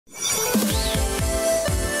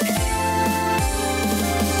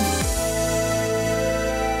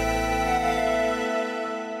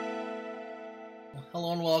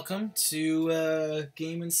welcome to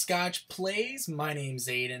Game and Scotch Plays. My name's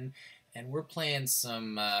Aiden, and we're playing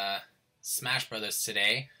some Smash Brothers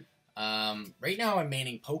today. Right now I'm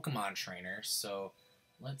maining Pokemon Trainer, so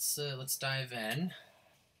let's dive in.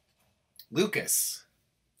 Lucas.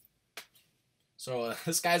 So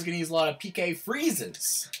this guy's gonna use a lot of PK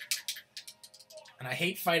freezes, and I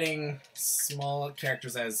hate fighting small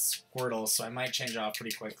characters as Squirtle, so I might change off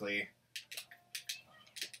pretty quickly.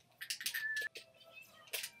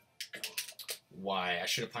 Why? I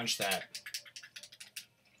should have punched that.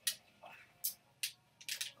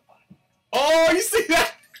 Oh, you see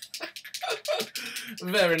that?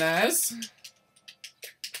 Very nice.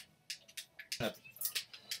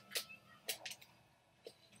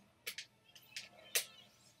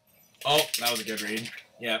 Oh, that was a good read.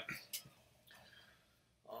 Yep.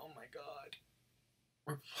 Oh my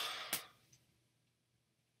god.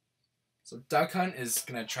 So Duck Hunt is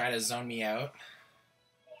gonna try to zone me out.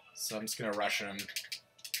 So I'm just gonna rush him.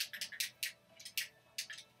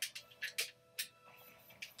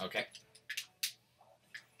 Okay.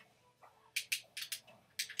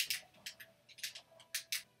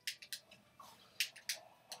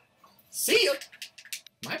 See ya!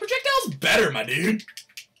 My projectile's better, my dude!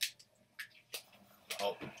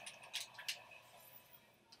 Oh.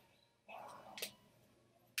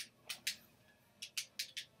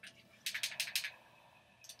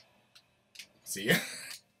 See ya?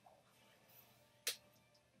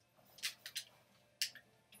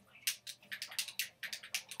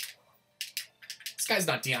 This guy's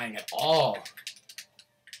not DIing at all.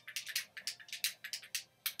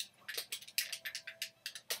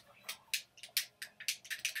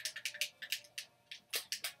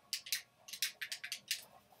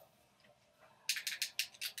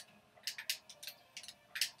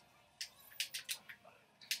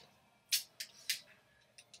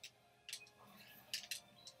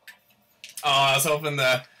 Oh, I was hoping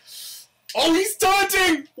the... Oh, he's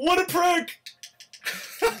taunting! What a prick!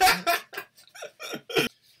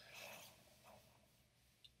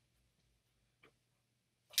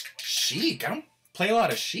 Sheik? I don't play a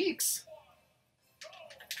lot of Sheiks.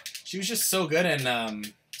 She was just so good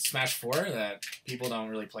in Smash 4 that people don't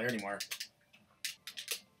really play her anymore.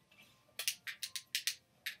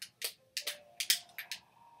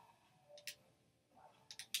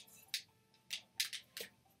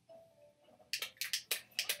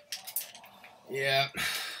 Yeah.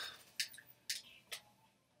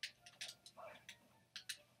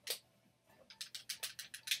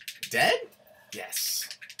 Dead? Yes.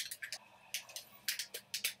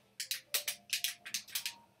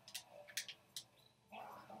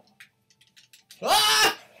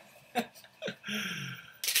 Ah!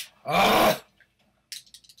 Ah!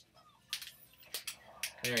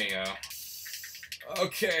 There you go.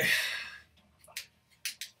 Okay.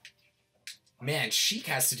 Man, Sheik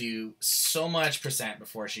has to do so much percent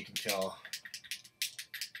before she can kill.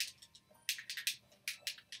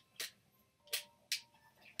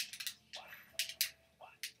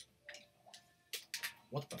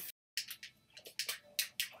 What the f...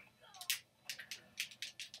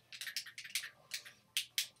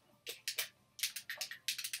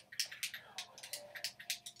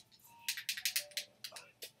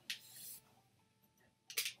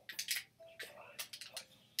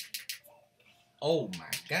 Oh my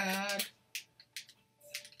god.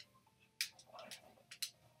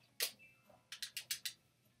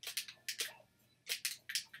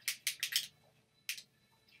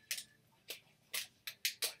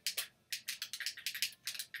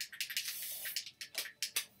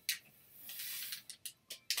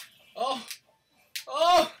 Oh!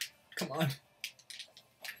 Oh! Come on.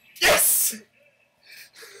 Yes!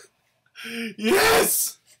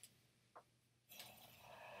 Yes!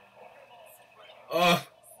 Oh.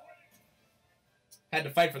 Had to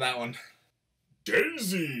fight for that one.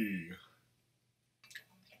 Daisy!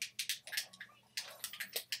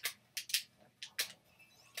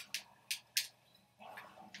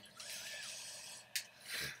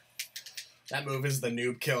 That move is the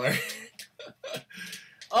noob killer.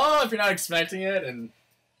 Oh, if you're not expecting it, and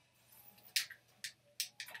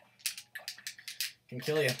can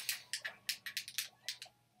kill you.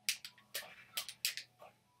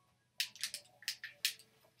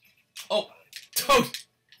 Oh, Toad,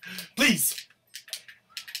 please.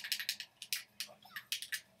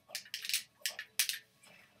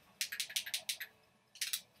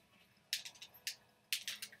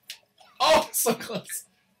 Oh, so close.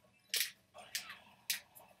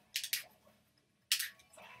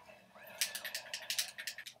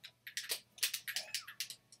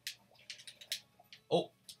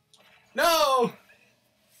 Oh, no.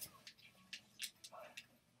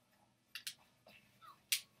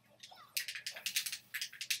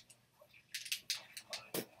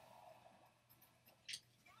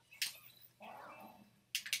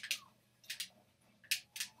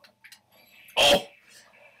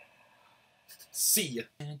 See ya.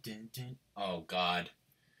 Oh, God.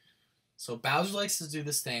 So Bowser likes to do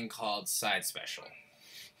this thing called side special.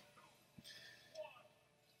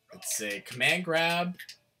 It's a command grab.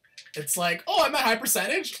 It's like, oh, I'm at high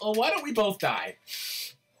percentage? Oh, why don't we both die?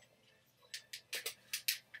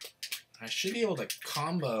 I should be able to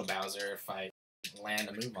combo Bowser if I land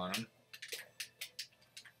a move on him.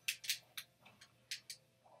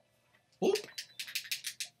 Oop.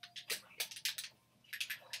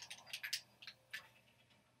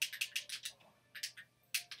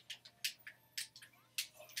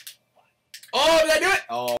 Oh, did I do it?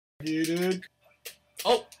 Oh, you did.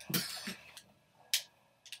 Oh.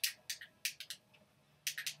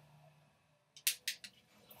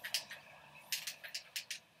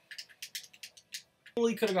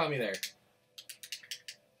 Totally could have got me there.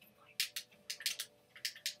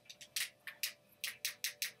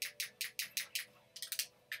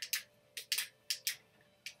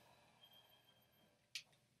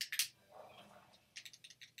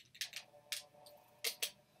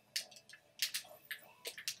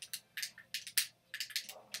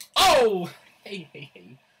 Oh! Hey, hey,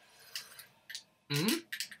 hey.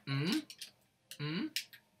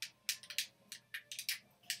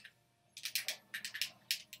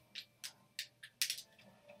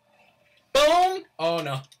 Boom! Oh,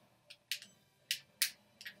 no.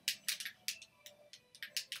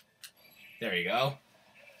 There you go.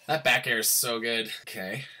 That back air is so good.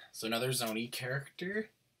 Okay, so another Zony character.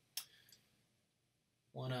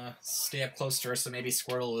 Wanna stay up close to her, so maybe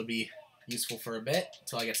Squirtle would be useful for a bit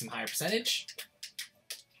until I get some higher percentage.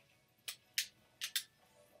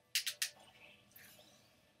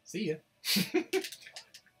 See ya.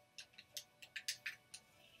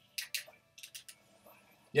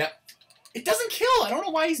 Yep. It doesn't kill. I don't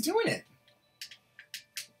know why he's doing it.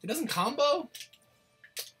 It doesn't combo.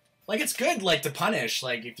 Like, it's good, like, to punish,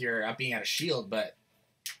 like, if you're up being out of shield, but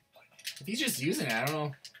if he's just using it, I don't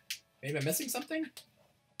know. Maybe I'm missing something?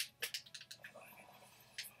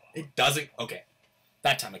 It doesn't. Okay.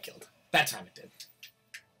 That time it killed. That time it did.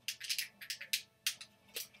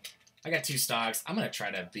 I got 2 stocks. I'm going to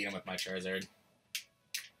try to beat him with my Charizard.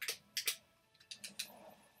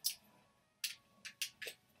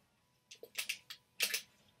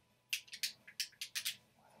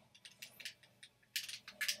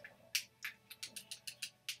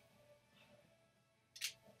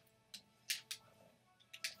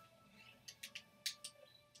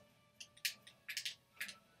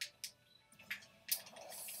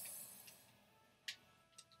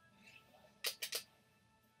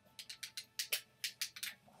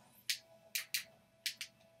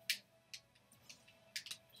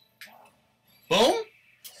 Boom!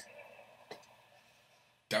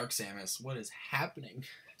 Dark Samus, what is happening?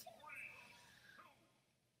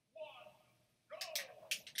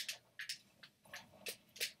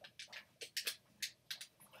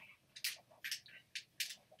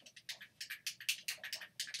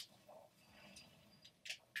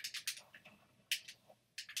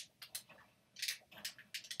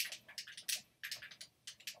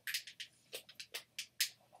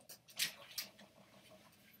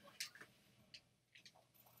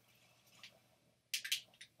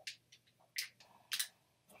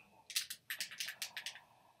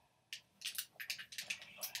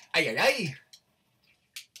 Ay, ay, ay.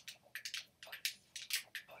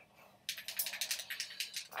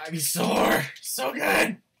 Ivysaur, so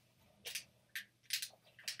good.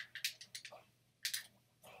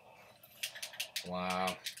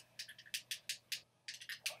 Wow.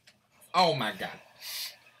 Oh my god.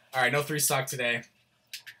 Alright, no 3-stock today.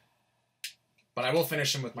 But I will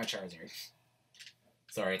finish him with my Charizard.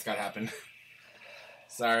 Sorry, it's gotta happen.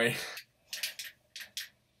 Sorry.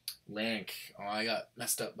 Link. Oh, I got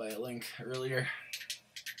messed up by a Link earlier.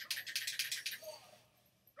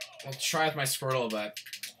 I'll try with my Squirtle, but...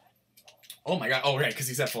 Oh my god. Oh, right, because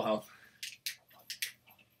he's at full health.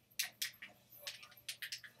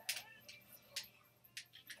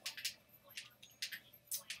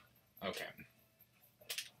 Okay.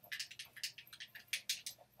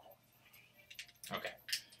 Okay.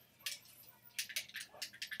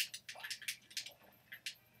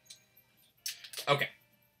 Okay.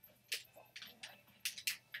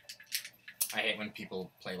 I hate when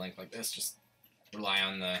people play Link like this. Just rely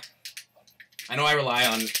on the... I know I rely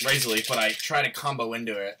on Razor Leaf, but I try to combo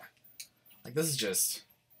into it. Like, this is just...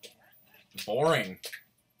 boring.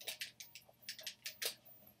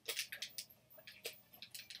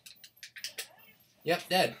 Yep,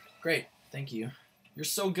 dead. Great. Thank you. You're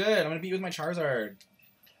so good. I'm gonna beat you with my Charizard.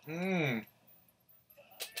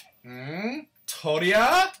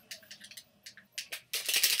 Toria?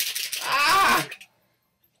 Ah!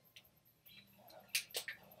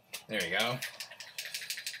 There you go.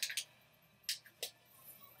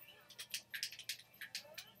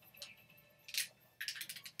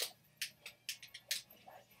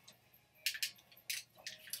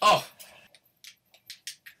 Oh!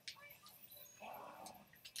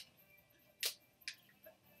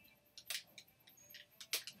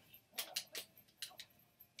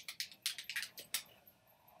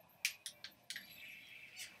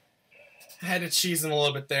 I had to cheese him a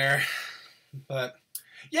little bit there, but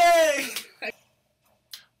yay!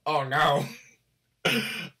 Oh no.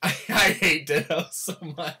 I hate Ditto so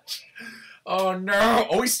much. Oh no!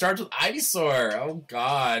 Oh, he starts with Ivysaur. Oh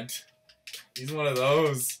god. He's one of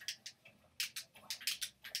those.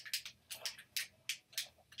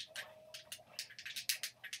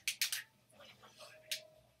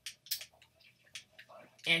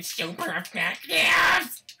 It's super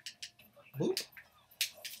effective! Boop.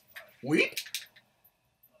 Weep.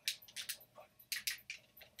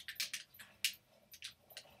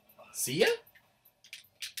 See ya?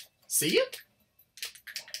 See ya?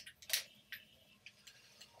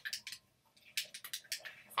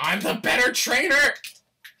 I'm the better trainer!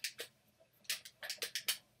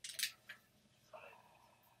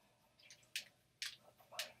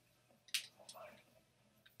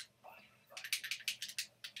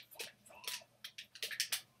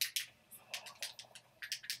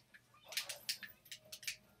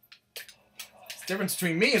 The difference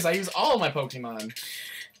between me is I use all of my Pokemon.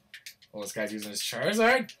 Well, this guy's using his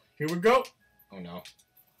Charizard. Here we go. Oh no.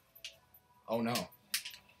 Oh no.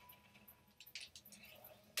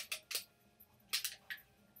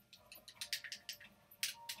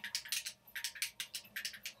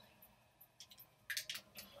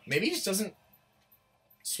 Maybe he just doesn't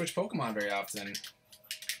switch Pokemon very often.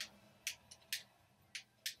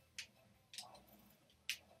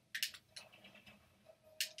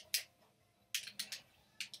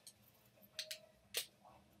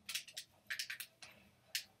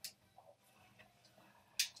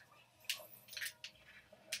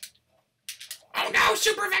 Oh no,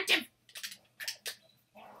 super effective!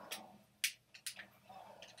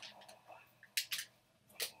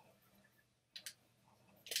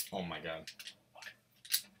 Oh my god.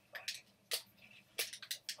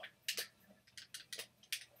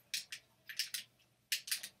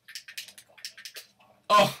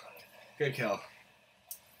 Oh! Good kill.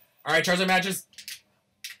 Alright, Charizard matches.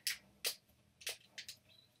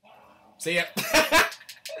 See ya.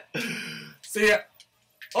 See ya.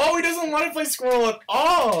 Oh, he doesn't want to play Squirtle at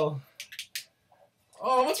all!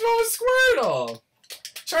 Oh, what's wrong with Squirtle?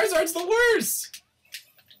 Charizard's the worst!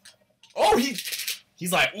 Oh,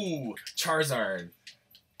 he's like, ooh, Charizard.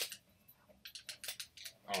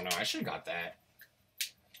 Oh no, I should have got that.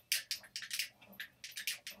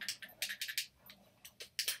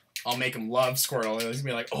 I'll make him love Squirtle, and he's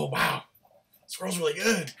gonna be like, oh wow, Squirtle's really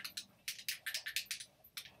good.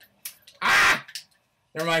 Ah!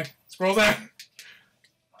 Never mind, Squirtle's out.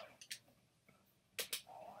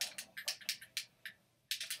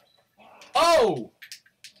 Oh!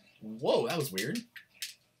 Whoa, that was weird.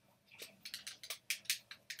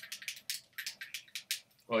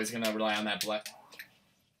 Oh, he's gonna rely on that black.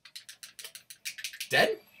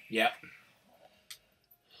 Dead? Yep.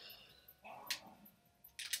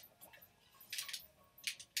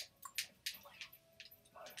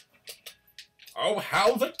 Oh,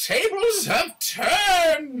 how the tables have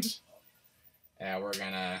turned! Yeah, we're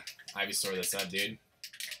gonna Ivysaur this up, dude.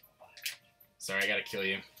 Sorry, I gotta kill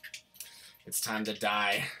you. It's time to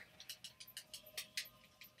die.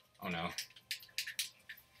 Oh no.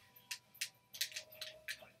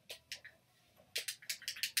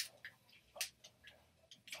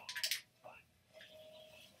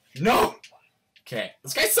 No! Okay,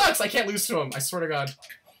 this guy sucks! I can't lose to him, I swear to God.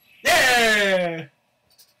 Yeah!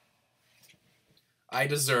 I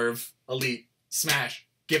deserve Elite Smash.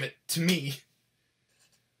 Give it to me.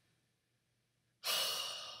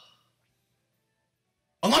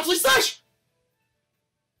 Unlock Elite Smash!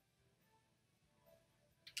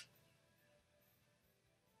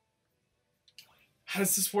 How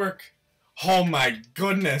does this work? Oh my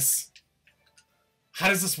goodness. How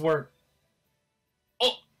does this work?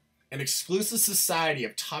 Oh! An exclusive society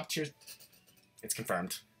of top tier... It's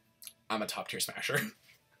confirmed. I'm a top tier smasher.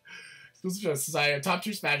 Exclusive society of top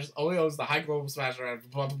tier smashers only owns the high global smasher.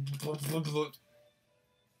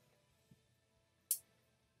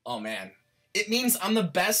 Oh man. It means I'm the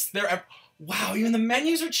best there ever... Wow, even the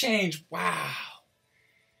menus are changed. Wow.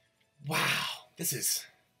 Wow. This is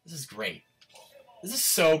great. This is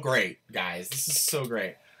so great, guys. This is so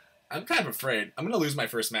great. I'm kind of afraid. I'm going to lose my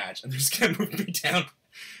first match, and they're just going to move me down.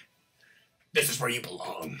 This is where you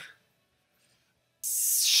belong.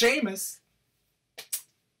 Seamus.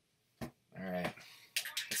 Alright.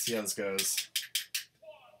 Let's see how this goes.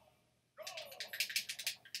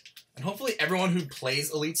 And hopefully everyone who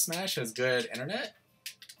plays Elite Smash has good internet.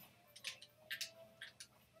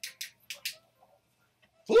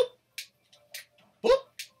 Boop. Boop.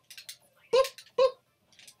 Boop. Boop.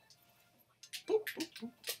 Boop. Boop. Boop.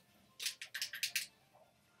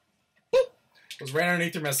 Boop. Goes right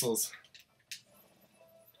underneath their missiles.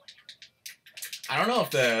 I don't know if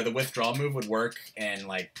the withdrawal move would work in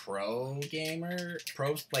like pro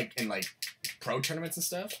like in like pro tournaments and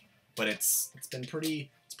stuff, but it's been pretty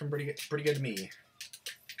good to me.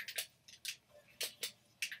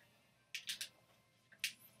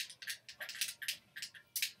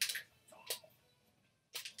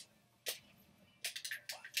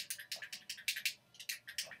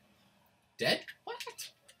 Dead? What?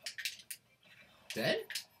 Dead?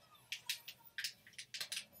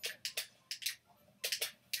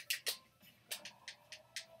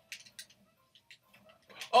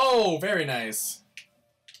 Oh, very nice.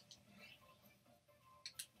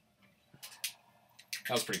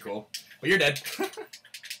 That was pretty cool. Well, you're dead.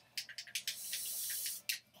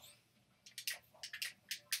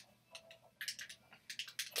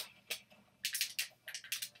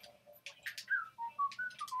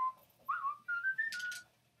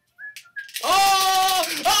 Oh!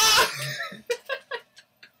 Ah!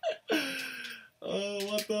 Oh,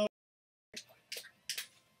 what the?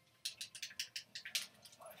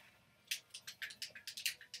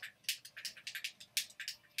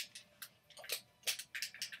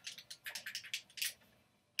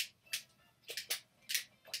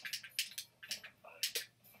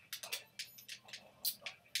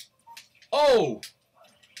 Oh!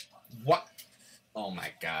 What? Oh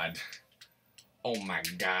my god. Oh my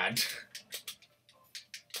god.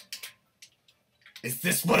 Is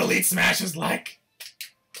this what Elite Smash is like?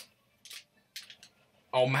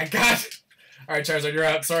 Oh my god! Alright, Charizard, you're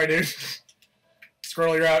out. Sorry, dude.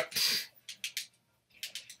 Squirtle, you're out.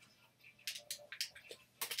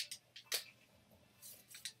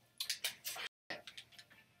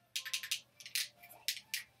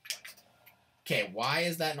 Okay, why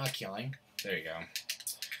is that not killing? There you go.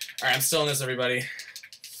 Alright, I'm still in this, everybody.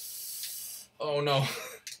 Oh no.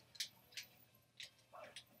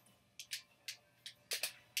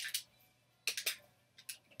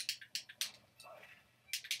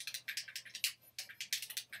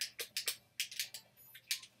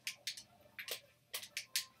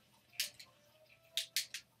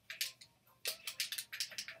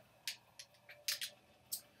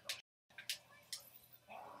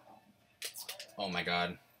 Oh my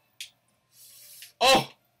god. Oh!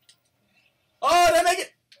 Oh, did I make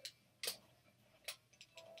it?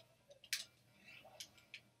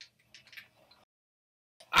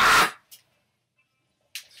 Ah!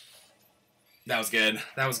 That was good.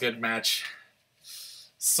 That was a good match.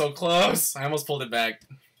 So close. I almost pulled it back.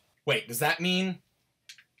 Wait, does that mean...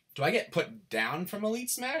 Do I get put down from Elite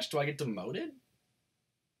Smash? Do I get demoted?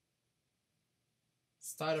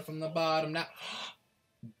 Started from the bottom now.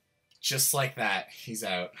 Just like that, he's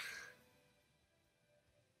out.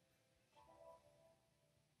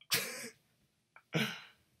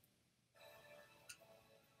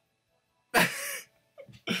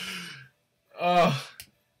 Oh.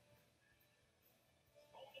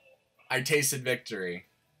 I tasted victory.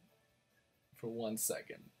 For 1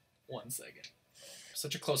 second. 1 second.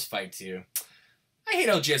 Such a close fight, too. I hate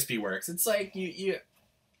how GSP works. It's like, it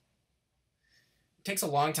takes a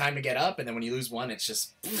long time to get up, and then when you lose one, it's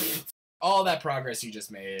just... all that progress you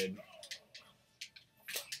just made.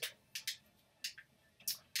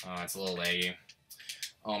 Oh, it's a little laggy.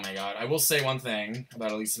 Oh my god. I will say one thing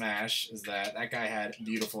about Elite Smash, is that that guy had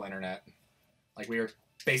beautiful internet. Like,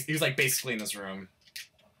 he was like basically in this room.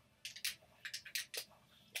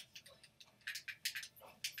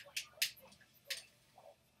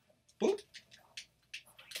 Boop.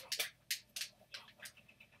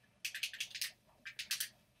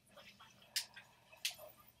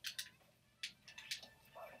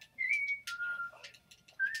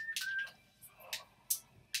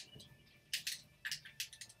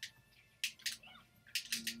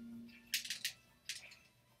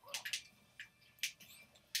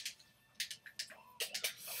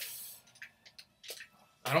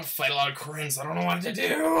 I don't fight a lot of Koreans, so I don't know what to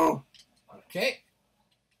do. Okay.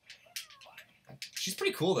 She's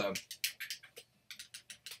pretty cool, though.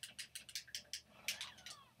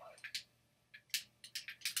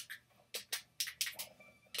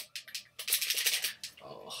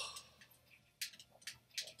 Oh.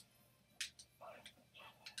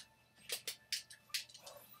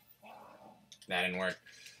 That didn't work.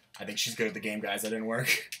 I think she's good at the game, guys. That didn't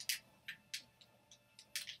work.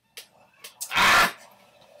 Ah!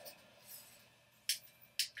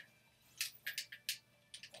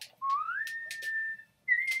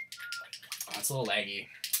 Oh, it's a little laggy.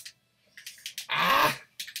 Ah!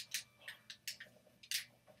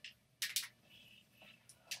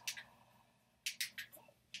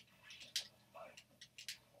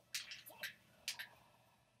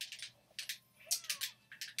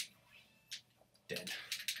 Dead.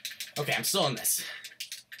 Okay, I'm still in this.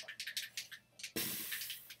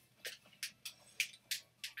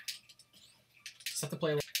 Just have to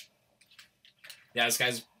play. Yeah, this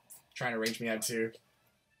guy's trying to range me out too.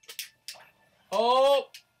 Oh!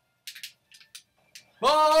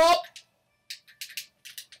 Bop!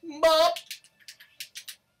 Bop!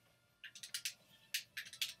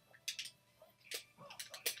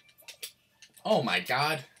 Oh my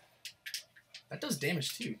god. That does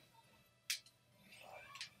damage too.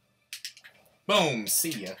 Boom!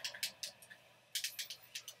 See ya.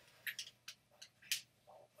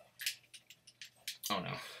 Oh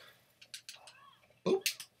no. Boop.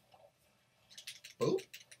 Boop.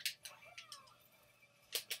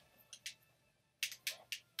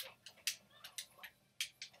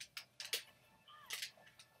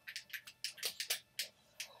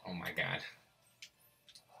 Oh my god.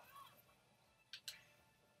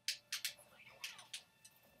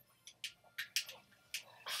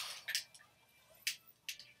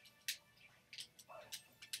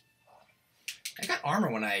 I got armor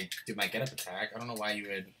when I do my get up attack. I don't know why you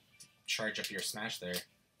would charge up your smash there.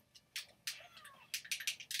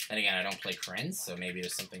 Then again, I don't play Krenz, so maybe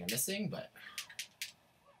there's something I'm missing, but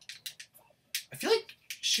I feel like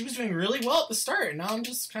she was doing really well at the start, and now I'm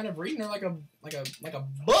just kind of reading her like a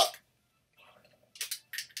book.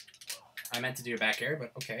 I meant to do a back air,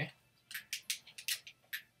 but okay.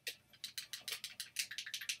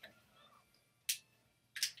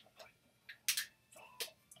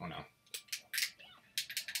 Oh no.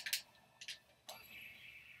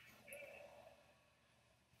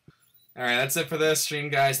 Alright, that's it for this stream,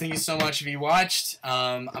 guys. Thank you so much if you watched.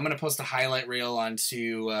 I'm going to post a highlight reel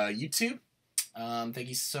onto YouTube. Thank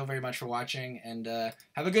you so very much for watching, and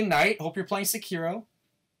have a good night. Hope you're playing Sekiro.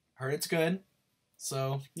 Heard it's good.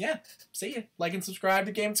 So, yeah, see ya. Like and subscribe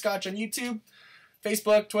to Game and Scotch on YouTube,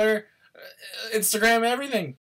 Facebook, Twitter, Instagram, everything.